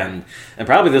towards the end, and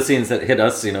probably the scenes that hit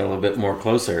us a little bit more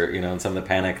closer, and some of the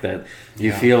panic that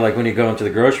you feel like when you go into the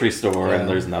grocery store and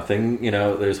there's nothing,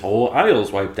 there's whole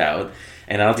aisles wiped out.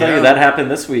 And I'll tell you, that happened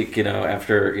this week,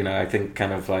 after, I think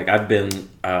kind of like I've been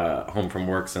home from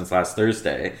work since last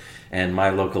Thursday, and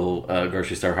my local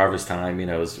grocery store Harvest Time,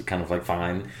 was kind of like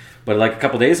fine. But like a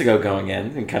couple days ago going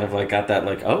in and kind of like got that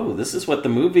like, oh, this is what the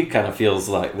movie kind of feels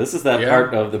like. This is that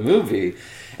part of the movie.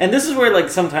 And this is where like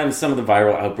sometimes some of the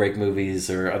viral outbreak movies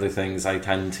or other things I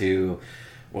tend to,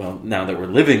 well, now that we're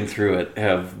living through it,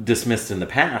 have dismissed in the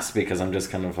past, because I'm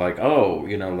just kind of like, oh,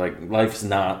 like life's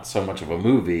not so much of a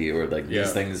movie, or like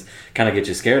these things kind of get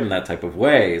you scared in that type of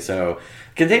way. So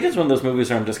Contagion is one of those movies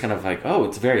where I'm just kind of like, oh,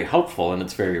 it's very helpful and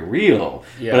it's very real,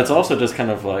 but it's also just kind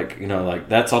of like, like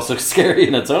that's also scary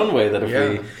in its own way. That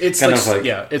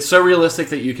it's so realistic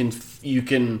that you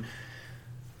can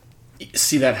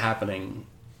see that happening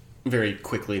very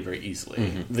quickly, very easily.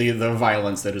 Mm-hmm. The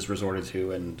violence that is resorted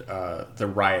to, and the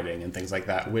rioting and things like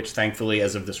that, which thankfully,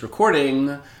 as of this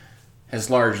recording, has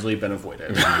largely been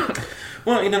avoided.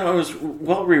 Well, I was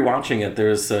rewatching it.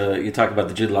 There's you talk about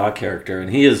the Jude Law character, and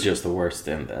he is just the worst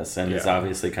in this, and it's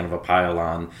obviously kind of a pile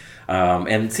on,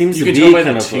 and seems you to can be tell by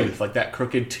kind the of tooth, like that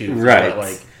crooked tooth, right?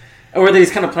 Like, or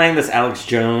he's kind of playing this Alex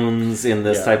Jones in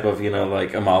this type of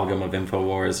like amalgam of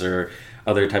InfoWars or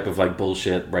other type of like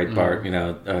bullshit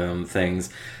Breitbart, things.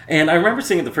 And I remember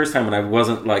seeing it the first time when I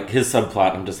wasn't like his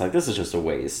subplot. I'm just like, this is just a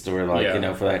waste, or like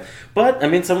for that. But I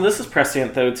mean, some of this is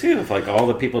prescient though too, of like all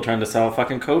the people trying to sell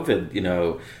fucking COVID,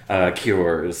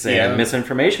 cures and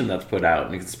misinformation that's put out,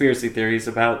 and conspiracy theories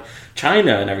about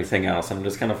China and everything else. And I'm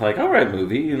just kind of like, all right,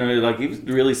 movie, like you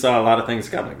really saw a lot of things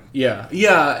coming. Yeah.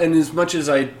 And as much as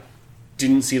I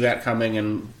didn't see that coming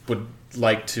and would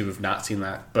like to have not seen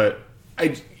that, but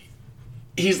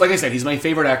he's, like I said, he's my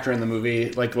favorite actor in the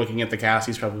movie. Like, looking at the cast,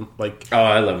 he's probably like... Oh,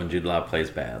 I love when Jude Law plays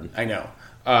bad. I know.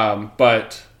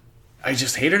 But I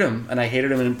just hated him. And I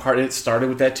hated him in part... It started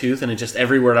with that tooth, and it just...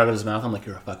 Every word out of his mouth, I'm like,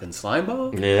 you're a fucking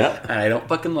slimeball? Yeah. And I don't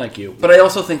fucking like you. But I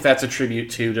also think that's a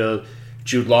tribute to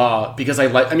Jude Law, because I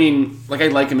like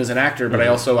him as an actor, but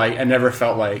I never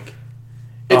felt like...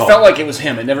 It felt like it was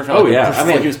him. It never felt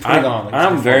like he was putting on. Like,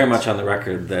 I'm very much on the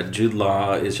record that Jude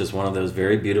Law is just one of those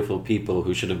very beautiful people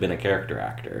who should have been a character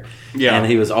actor. Yeah, and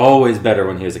he was always better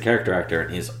when he was a character actor,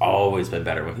 and he's always been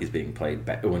better when he's being played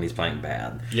when he's playing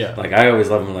bad. Yeah, like I always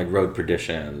love him in like Road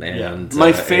Perdition, and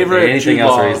my favorite anything Jude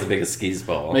else Law, where he's the biggest skis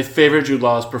ball. My favorite Jude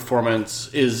Law's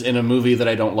performance is in a movie that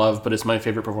I don't love, but it's my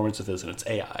favorite performance of his, and it's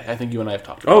AI. I think you and I have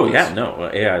talked about this.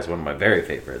 AI is one of my very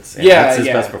favorites. And that's his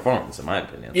best performance, in my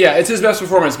opinion. Yeah, it's his best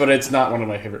performance, but it's not one of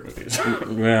my favorite movies.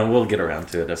 Well, we'll get around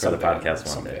to it for the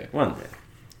podcast one day.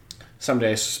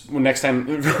 Someday. Next time,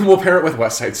 we'll pair it with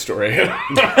West Side Story.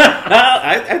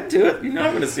 I'd do it. I'm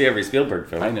going to see every Spielberg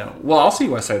film. I know. Well, I'll see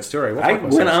West Side Story. I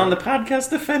went on the podcast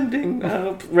defending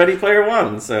Ready Player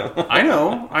One, so... I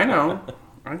know.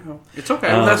 It's okay.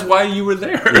 That's why you were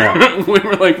there. Yeah. We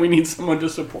were like, we need someone to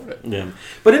support it. Yeah.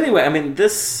 But anyway, I mean,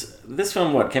 this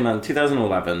film, came out in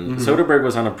 2011. Mm-hmm. Soderbergh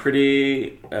was on a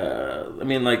pretty...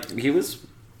 he was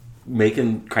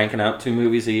cranking out 2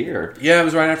 movies a year. Yeah, it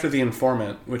was right after The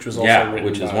Informant, which was also written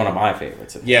which is one of my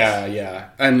favorites. Yeah.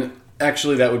 And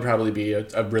Actually, that would probably be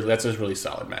that's a really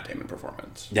solid Matt Damon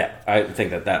performance. Yeah, I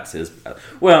think that's his.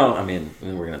 Well, I mean,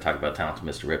 we're going to talk about Talented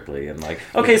Mr. Ripley and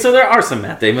okay, so there are some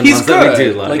Matt Damon ones that we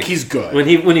do like. He's good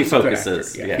when he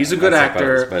focuses. Yeah, he's a good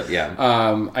actor. But yeah,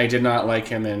 I did not like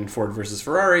him in Ford versus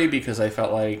Ferrari because I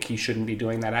felt like he shouldn't be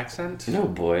doing that accent. No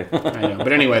boy. I know,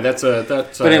 but anyway,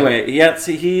 But anyway, yeah.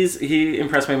 See, he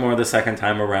impressed me more the second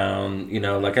time around.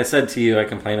 Like I said to you, I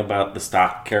complain about the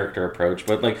stock character approch,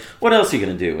 but what else are you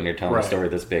going to do when you're telling a story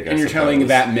this big? And you're telling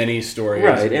that many stories.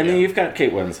 Right, and then you've got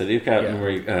Kate Winslet, you've got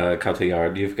Marie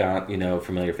Cotillard, you've got,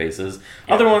 familiar faces.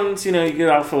 Yeah. Other ones, you get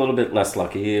off a little bit less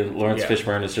lucky. Lawrence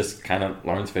Fishburne is just kind of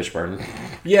Lawrence Fishburne.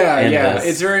 Yeah,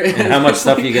 it's very... and how much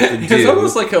stuff you get to do. It's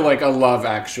almost like a Love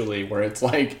Actually, where it's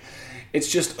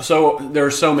it's just so... There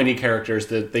are so many characters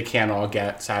that they can't all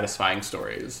get satisfying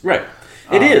stories. Right.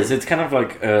 It is. It's kind of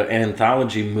like an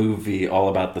anthology movie all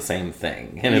about the same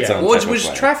thing in its own type of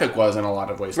way. Traffic was in a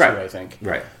lot of ways, too, I think.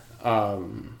 Right.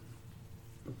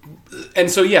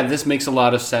 And so, this makes a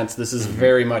lot of sense. This is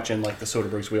very much in, the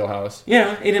Soderbergh's wheelhouse.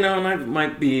 Yeah, and I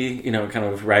might be, kind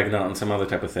of ragging on some other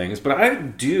type of things, but I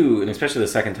do, and especially the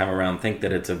second time around, think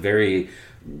that it's a very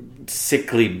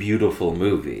sickly, beautiful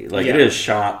movie. It is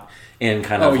shot in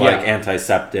kind of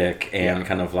antiseptic and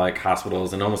kind of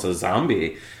hospitals and almost a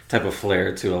zombie type of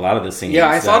flair to a lot of the scenes. Yeah,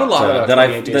 I thought a lot about that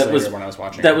when I was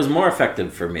watching. That was more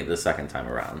effective for me the second time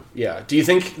around. Yeah. Do you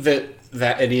think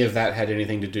that any of that had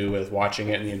anything to do with watching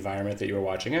it in the environment that you were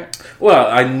watching it? Well,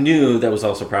 I knew that was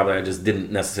also probably I just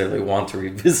didn't necessarily want to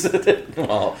revisit it.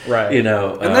 Well, right. And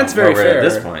that's very fair at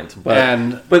this point.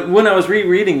 But when I was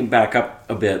rereading back up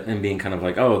a bit and being kind of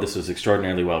oh, this was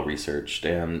extraordinarily well researched,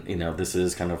 and this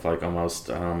is kind of almost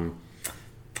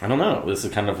I don't know. This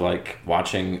is kind of like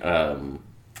watching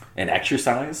an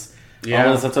exercise. Yeah.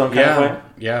 Almost its own kind of way.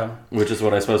 Yeah. Which is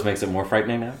what I suppose makes it more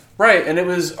frightening now. Right, and it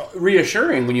was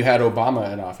reassuring when you had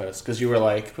Obama in office, because you were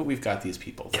but we've got these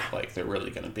people that they're really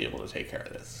going to be able to take care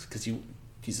of this, because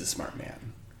he's a smart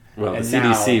man. Well, and the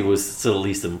CDC was still at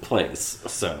least in place,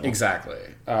 so... Exactly.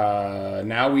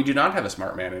 Now we do not have a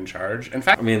smart man in charge. In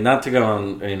fact... I mean, not to go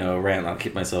on, a rant, I'll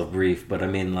keep myself brief, but I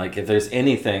mean, if there's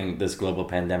anything this global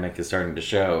pandemic is starting to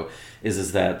show,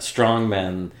 is that strong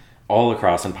men all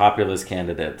across and populist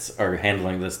candidates are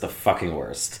handling this the fucking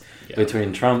worst. Yeah.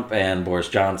 Between Trump and Boris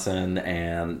Johnson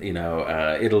and,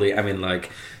 Italy. I mean,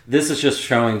 this is just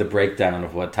showing the breakdown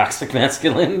of what toxic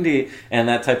masculinity and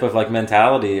that type of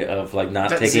mentality of not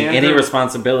taking any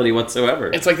responsibility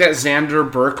whatsoever. It's like that Xander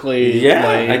Berkeley.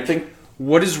 Yeah, I think.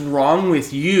 What is wrong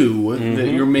with you that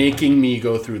you're making me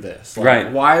go through this?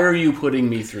 Right. Why are you putting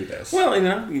me through this? Well,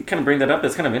 you kind of bring that up.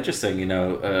 It's kind of interesting,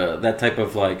 that type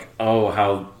of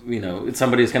how,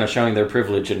 somebody's kind of showing their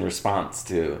privilege in response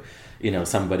to,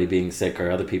 somebody being sick or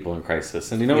other people in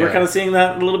crisis. And, we're kind of seeing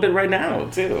that a little bit right now,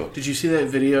 too. Did you see that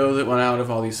video that went out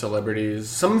of all these celebrities?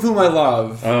 Some of whom I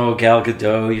love. Oh, Gal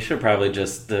Gadot. You should probably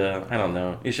just, I don't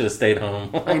know. You should have stayed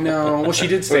home. I know. Well, she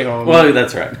did stay home. Well,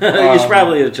 that's right. You should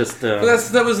probably have just... that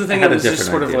was the thing. It was just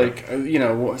sort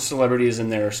of celebrities in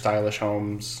their stylish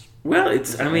homes. Well,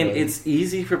 it's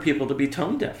easy for people to be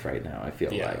tone deaf right now, I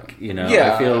feel like.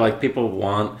 Yeah. I feel like people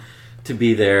want to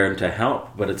be there and to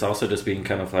help, but it's also just being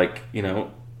kind of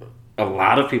a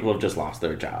lot of people have just lost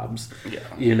their jobs.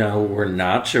 Yeah. We're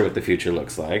not sure what the future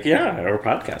looks like. Yeah, or a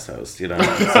podcast host, So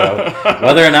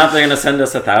whether or not they're going to send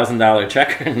us $1,000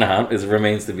 check or not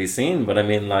remains to be seen. But I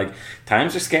mean,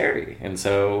 times are scary. And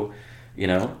so,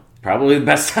 probably the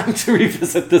best time to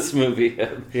revisit this movie.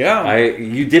 Yeah.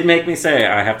 You did make me say,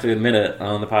 I have to admit it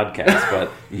on the podcast,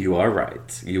 but you are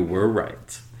right. You were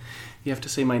right. You have to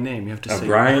say my name. You have to say...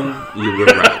 Brian, you were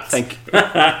right. Thank you.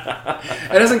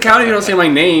 It doesn't count if you don't say my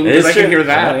name, because I can hear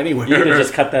that anywhere. You can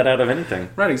just cut that out of anything.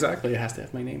 Right, exactly. It has to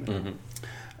have my name in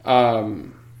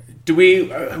it. Do we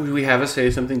have a say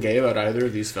something gay about either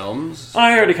of these films?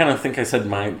 I already kind of think I said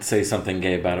might say something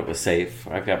gay about it was safe.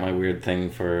 I've got my weird thing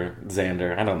for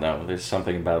Xander. I don't know. There's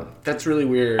something about... That's really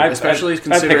weird. Especially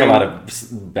considering... I pick a lot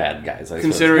of bad guys,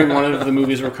 considering one of the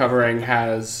movies we're covering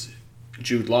has...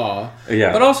 Jude Law.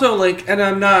 Yeah. But also, and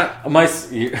I'm not... I'm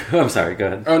sorry, go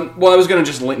ahead. Well, I was going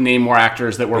to just name more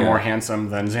actors that were more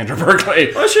handsome than Xander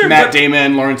Berkeley. Oh, sure. Matt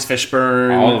Damon, Lawrence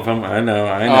Fishburne. All of them, I know.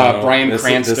 Bryan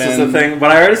Cranston. This is the thing.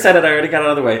 But I already said it. I already got it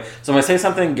out of the way. So my say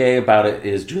something gay about it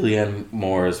is Julianne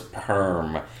Moore's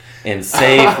perm. And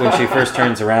Safe, when she first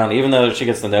turns around, even though she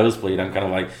gets the nosebleed, I'm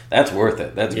kind of that's worth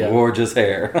it. That's gorgeous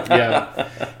hair.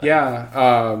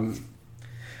 Yeah.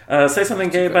 Say something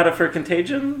gay about it for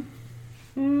Contagion?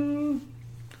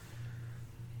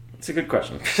 It's a good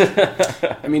question.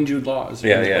 I mean, Jude Law is in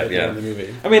the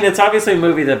movie. I mean, it's obviously a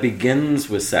movie that begins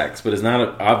with sex, but is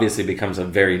not obviously becomes a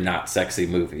very not sexy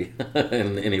movie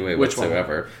in any way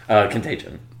whatsoever.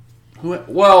 Contagion.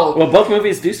 Well, both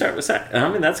movies do start with sex. I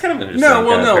mean, that's kind of interesting.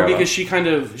 No, because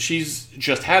she's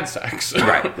just had sex.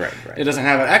 Right. It doesn't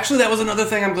have it. Actually, that was another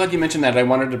thing. I'm glad you mentioned that. I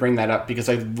wanted to bring that up because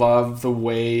I love the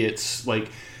way it's like.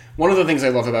 One of the things I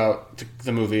love about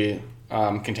the movie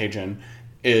Contagion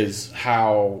is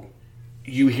how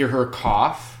you hear her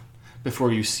cough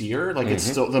before you see her. Like it's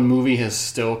still, the movie is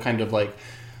still kind of like,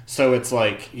 so it's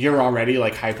like you're already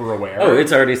like hyper aware. Oh,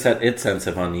 it's already set its sense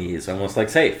of unease, almost like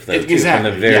Safe. Exactly. From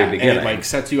the very beginning. And it like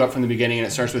sets you up from the beginning, and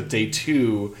it starts with day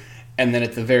 2, and then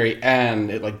at the very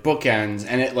end it like bookends,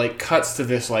 and it like cuts to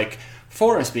this like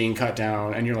forest being cut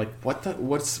down, and you're like,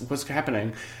 what's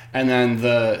happening? And then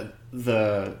the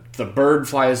bird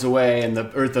flies away, and the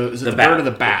bird or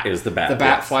the bat? It was the bat. The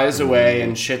bat flies away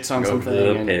and shits on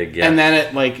something, and then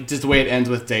it like just the way it ends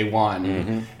with day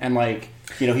 1, and like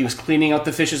he was cleaning out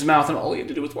the fish's mouth, and all he had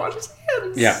to do was wash his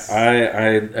hands. Yeah,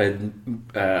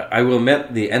 I will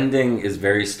admit the ending is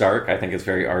very stark. I think it's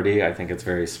very arty. I think it's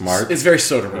very smart. It's very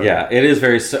Soderbergh. Yeah, it is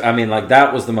very. I mean, like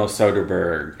that was the most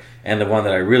Soderbergh, and the one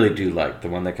that I really do like, the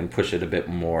one that can push it a bit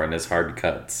more in his hard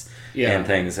cuts. And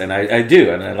things, and I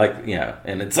do, and I like,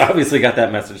 and it's obviously got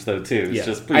that message though too. It's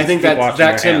just, I think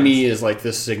that to me is like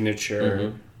the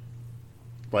signature,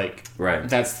 right.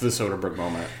 That's the Soderbergh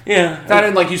moment. Yeah, that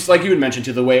and like you had mentioned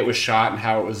too, the way it was shot and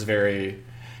how it was very.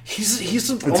 He's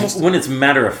almost when it's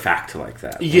matter of fact like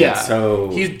that. Yeah, so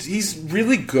he's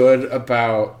really good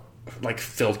about like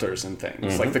filters and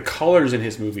things. Like the colors in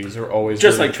his movies are always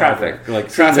just really like Traffic. Like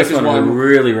Traffic is one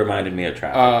really reminded me of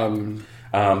Traffic.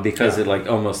 Because it like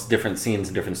almost different scenes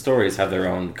and different stories have their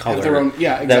own color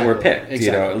that were picked,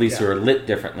 at least were lit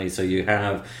differently. So you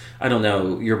have, I don't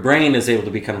know, your brain is able to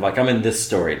be kind of like, I'm in this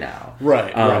story now.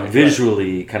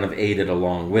 Visually kind of aided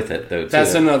along with it though.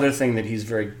 That's another thing that he's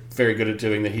very, very good at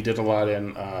doing that he did a lot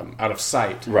in Out of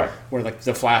Sight. Right. Where like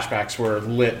the flashbacks were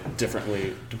lit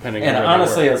differently depending on where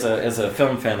honestly, they were. as a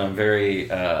film fan, I'm very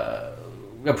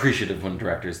appreciative when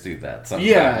directors do that.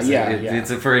 Sometimes.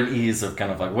 It's for an ease of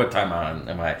kind of like, what time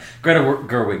am I? Greta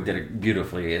Gerwig did it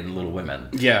beautifully in Little Women.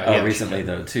 Recently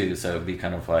though too. So it'd be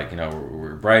kind of like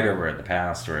we're brighter, we're in the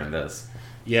past, we're in this.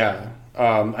 Yeah,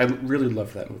 I really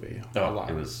loved that movie a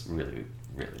lot. It was really,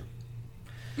 really.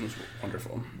 It was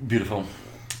wonderful, beautiful.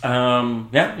 You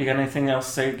got anything else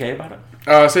to say gay about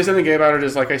it? Say something gay about it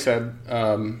is like I said,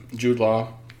 Jude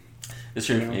Law. It's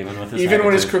true. Even with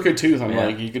his crooked tooth, I'm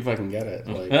like, you could fucking get it,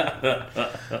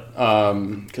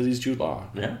 because he's Jude Law.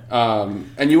 Yeah.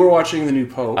 And you were watching The New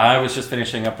Pope. I was just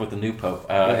finishing up with The New Pope.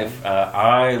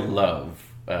 I love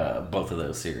both of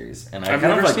those series, and I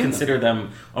kind of like consider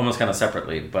them almost kind of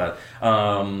separately. But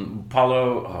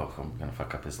Paulo, I'm gonna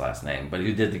fuck up his last name, but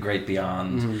who did The Great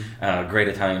Beyond? Great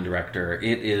Italian director.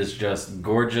 It is just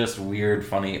gorgeous, weird,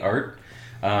 funny art.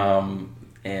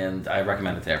 And I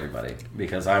recommend it to everybody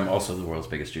because I'm also the world's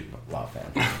biggest Jude Law fan.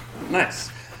 Nice.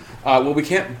 Well, we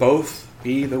can't both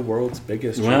be the world's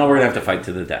biggest. Well, we're gonna have to fight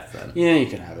to the death then. Yeah, you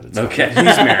can have it. It's okay. Fine.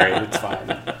 He's married. It's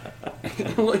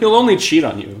fine. He'll only cheat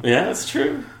on you. Yeah, that's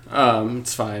true.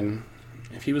 It's fine.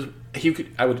 If he was,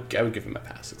 I would give him a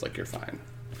pass. It's like you're fine.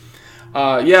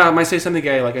 I might say something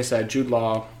gay. Like I said, Jude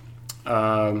Law. It's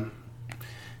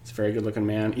a very good looking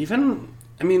man.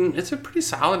 It's a pretty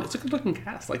solid. It's a good looking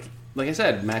cast. Like I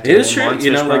said, Matt. It is true.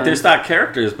 Like they're stock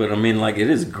characters, but it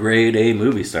is grade A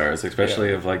movie stars,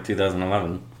 especially of like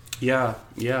 2011. Yeah.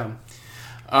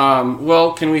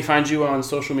 Well, can we find you on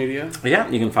social media? Yeah,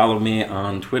 you can follow me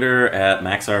on Twitter at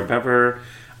MaxRBever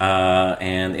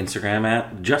and Instagram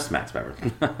at just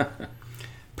MaxBever.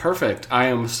 Perfect. I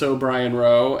am Brian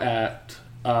Rowe at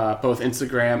both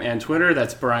Instagram and Twitter.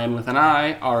 That's Brian with an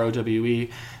I, ROWE.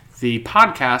 The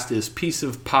podcast is Piece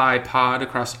of Pie Pod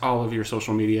across all of your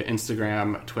social media,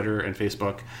 Instagram, Twitter, and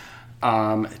Facebook.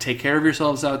 Take care of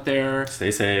yourselves out there. Stay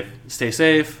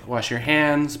safe. Wash your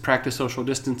hands. Practice social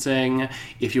distancing.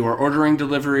 If you are ordering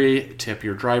delivery, tip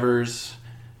your drivers.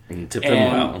 And tip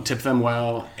them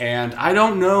well. And I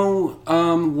don't know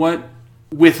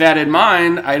with that in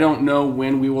mind, I don't know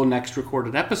when we will next record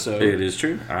an episode. It is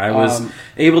true. I was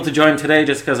able to join today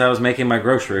just because I was making my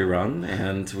grocery run,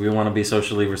 and we want to be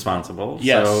socially responsible.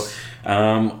 Yes.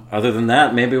 So, other than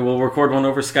that, maybe we'll record one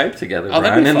over Skype together,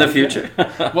 Brian, in the future.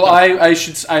 Yeah. Well,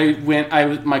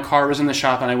 my car was in the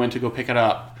shop, and I went to go pick it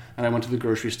up, and I went to the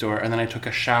grocery store, and then I took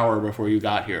a shower before you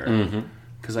got here. Mm-hmm.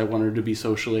 Because I wanted to be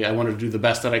I wanted to do the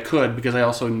best that I could, because I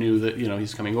also knew that,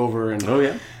 he's coming over.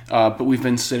 And, but we've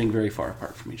been sitting very far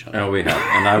apart from each other. Oh, we have.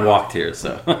 And I walked here,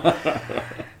 so.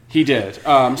 He did.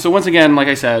 So once again, like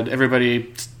I said,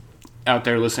 everybody out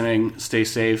there listening, stay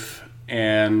safe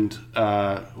and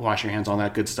wash your hands, all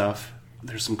that good stuff.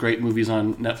 There's some great movies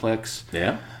on Netflix.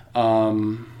 Yeah.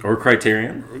 Or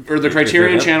Criterion. Or the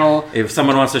Criterion channel. If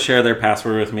someone wants to share their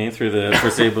password with me through the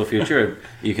foreseeable future,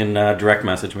 you can direct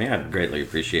message me. I'd greatly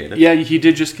appreciate it. Yeah, he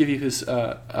did just give you his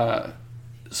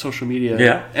social media.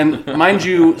 Yeah. And mind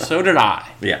you, so did I.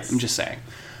 Yes. I'm just saying.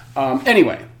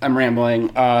 Anyway, I'm rambling.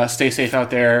 Stay safe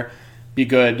out there. Be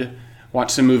good.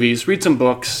 Watch some movies. Read some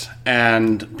books.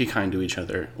 And be kind to each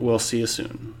other. We'll see you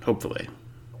soon, hopefully.